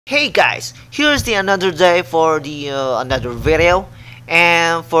Hey guys, here's the another day for the another video,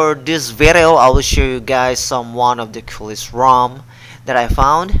 and for this video I will show you guys some one of the coolest ROM that I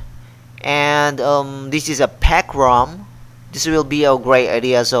found. And this is a PAC ROM. This will be a great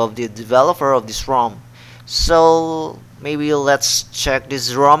ideas of the developer of this ROM. So maybe let's check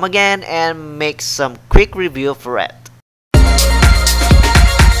this ROM again and make some quick review for it.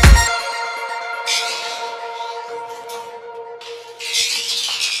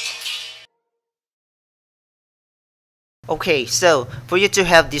 Okay, so for you to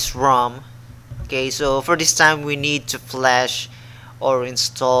have this ROM, okay, so for this time we need to flash or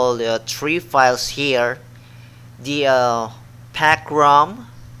install the three files here: the PAC ROM,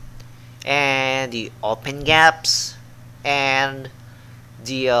 and the open gaps, and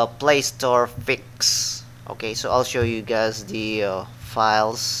the Play Store fix. Okay, so I'll show you guys the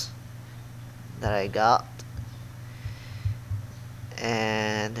files that I got,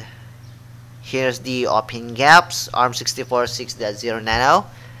 and here's the open gaps ARM64 6.0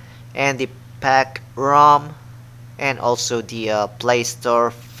 and the PAC ROM, and also the Play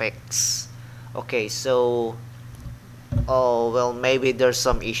Store fix. Okay, so well, maybe there's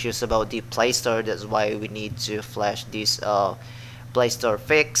some issues about the Play Store, that's why we need to flash this Play Store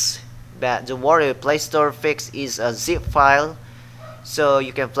fix. But don't worry, Play Store fix is a zip file, so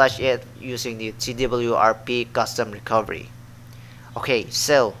you can flash it using the TWRP custom recovery. Okay,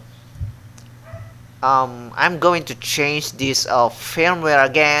 so I'm going to change this firmware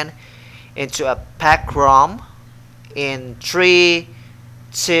again into a PAC ROM in 3,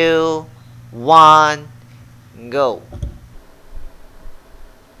 2, 1, go.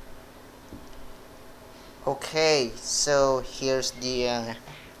 Okay, so here's the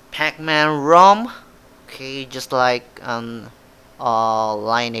Pac-Man ROM. Okay, just like on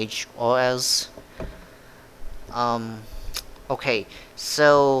Lineage OS. Okay,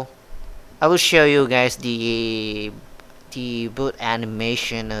 so I will show you guys the boot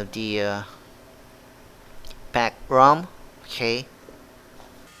animation of the PAC ROM. Okay.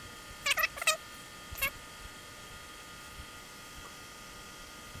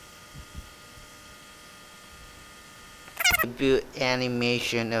 The boot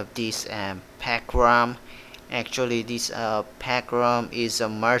animation of this PAC ROM. Actually, this PAC ROM is a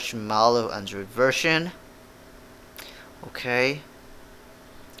Marshmallow Android version. Okay.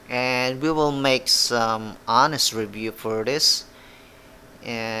 And we will make some honest review for this,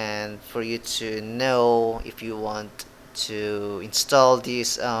 and for you to know if you want to install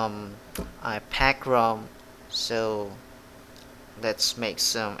this PAC ROM. So let's make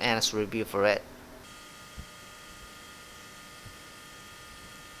some honest review for it.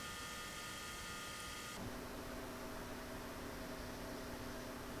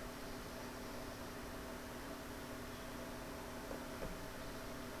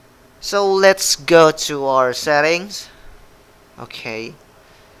 So let's go to our settings. Okay,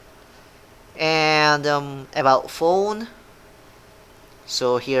 and about phone.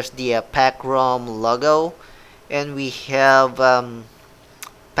 So here's the PAC ROM logo, and we have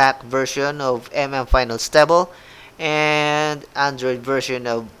PAC version of Final Stable, and Android version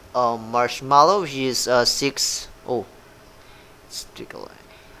of Marshmallow, which is 6. Oh, let's take a look.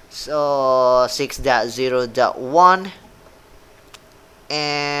 So 6.0.1.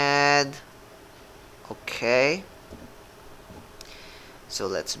 And okay, so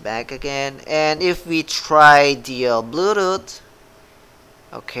let's back again, and if we try the Bluetooth,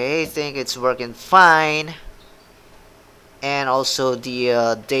 okay, I think it's working fine, and also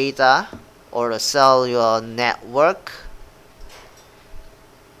the data or the cellular network.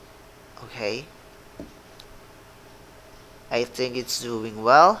 Okay, I think it's doing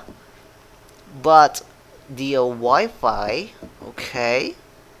well, but the Wi-Fi, okay,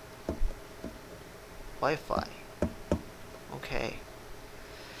 Wi-Fi, okay,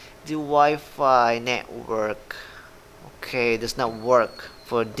 the Wi-Fi network, okay, does not work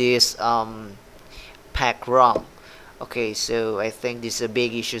for this PAC ROM. Okay, so I think this is a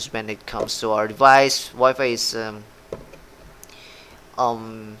big issue when it comes to our device. Wi-Fi is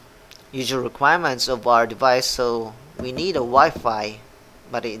usual requirements of our device, so we need a Wi-Fi,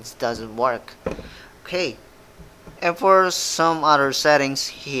 but it doesn't work. Okay, and for some other settings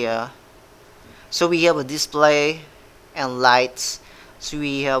here, so we have a display and lights. So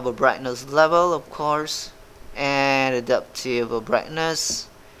we have a brightness level, of course, and adaptive brightness.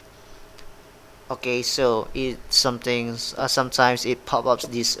 Okay, so it sometimes it pop-ups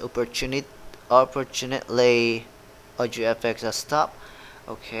this opportunity audio effects are stop.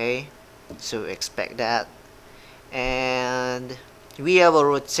 Okay, so expect that. And we have a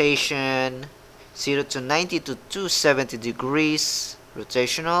rotation 0 to 90 to 270 degrees.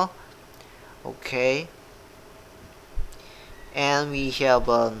 rotational. Okay, and we have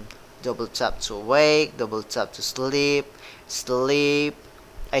double tap to awake, double tap to sleep, sleep.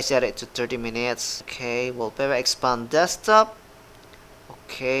 I set it to 30 minutes. Okay, wallpaper expand desktop.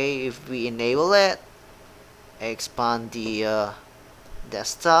 Okay, if we enable it, expand the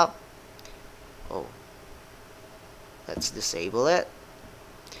desktop. Oh, let's disable it.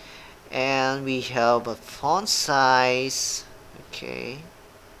 And we have a font size. Okay,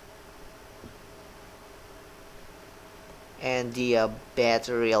 and the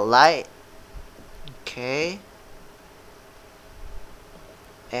battery light. Okay,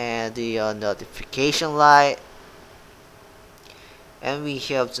 and the notification light. And we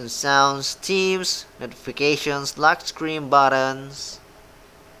have some sounds, themes, notifications, lock screen buttons.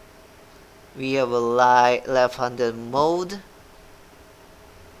 We have a left-handed mode.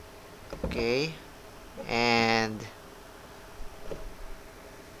 Okay, and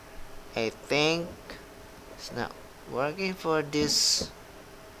I think it's not working for this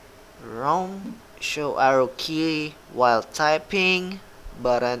ROM. Show arrow key while typing,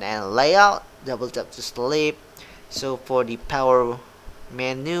 button and layout, double tap to sleep. So for the power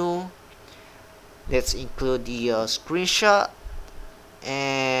menu, let's include the screenshot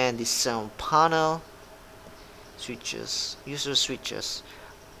and the sound panel, switches, user switches.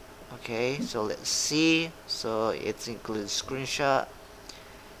 Okay, so let's see. So it includes screenshot.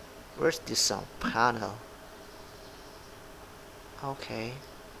 Where's the sound panel? Okay,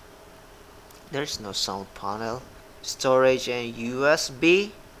 there's no sound panel. Storage and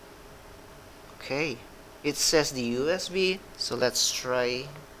USB. Okay, it says the USB, so let's try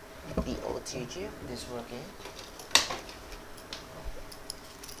the OTG. This working?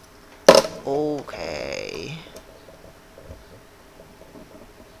 Okay.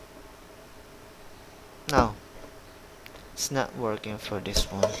 No, it's not working for this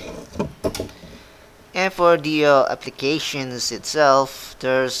one. And for the applications itself,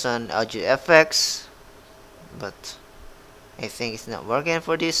 there's an audio effects, but I think it's not working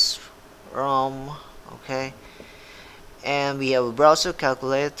for this ROM. Okay, and we have a browser,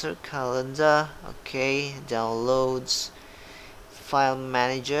 calculator, calendar. Okay, downloads, file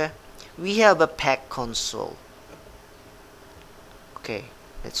manager. We have a PAC console. Okay,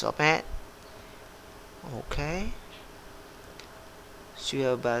 let's open it. Okay, so you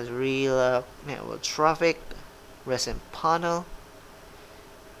have battery, network traffic, recent panel.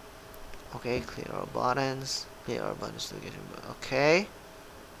 Okay, clear our buttons. Okay,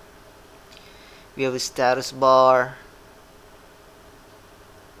 we have a status bar,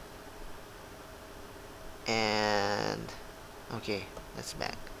 and okay, that's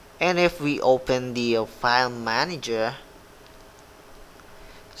back. And if we open the file manager,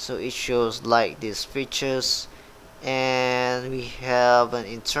 so it shows like these features, and we have an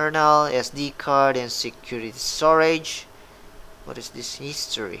internal SD card and security storage. What is this?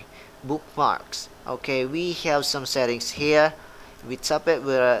 History, bookmarks. Okay, we have some settings here. We tap it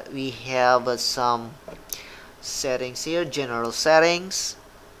where we have some settings here, general settings.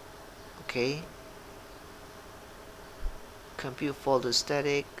 Okay, compute folder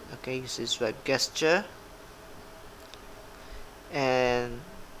static. Okay, use swipe gesture, and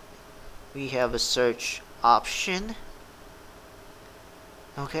we have a search option.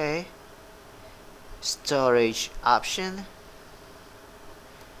 Okay, storage option,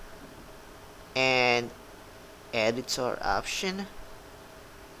 and editor option.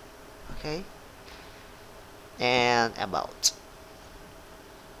 Okay, and about.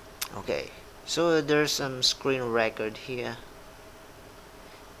 Okay, so there's some screen record here.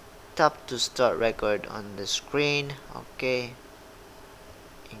 Tap to start record on the screen. Okay,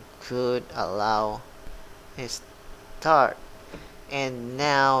 include, allow, start, and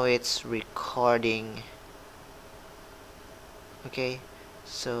now it's recording. Okay,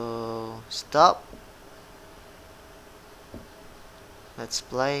 so stop. Let's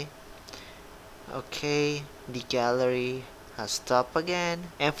play. Okay, the gallery has stopped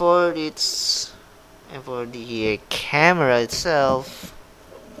again. And for the camera itself,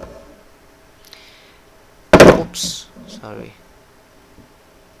 oops, sorry.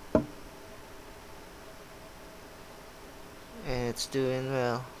 And it's doing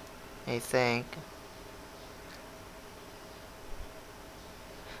well, I think.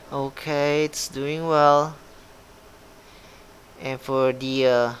 Okay, it's doing well. And for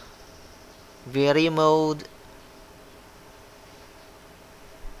the video mode,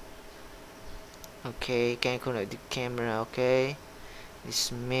 okay, can connect the camera. Okay,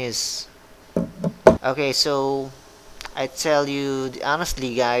 dismiss. Okay, so I tell you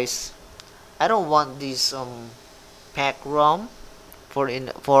honestly, guys, I don't want this PAC ROM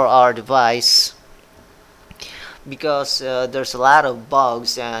for our device, because there's a lot of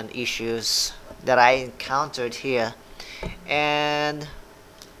bugs and issues that I encountered here, and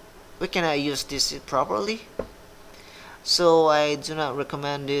we cannot use this properly. So I do not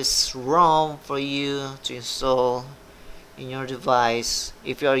recommend this ROM for you to install in your device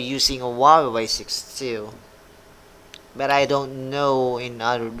if you are using a Huawei 6 but I don't know in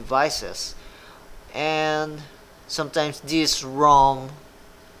other devices. And sometimes this ROM,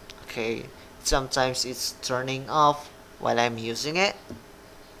 okay, sometimes it's turning off while I'm using it.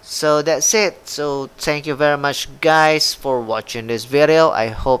 So that's it. So thank you very much guys for watching this video. I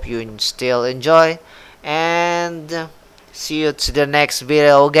hope you still enjoy, and see you to the next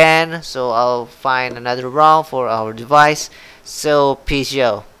video again. So I'll find another ROM for our device. So peace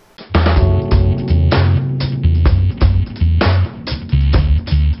out.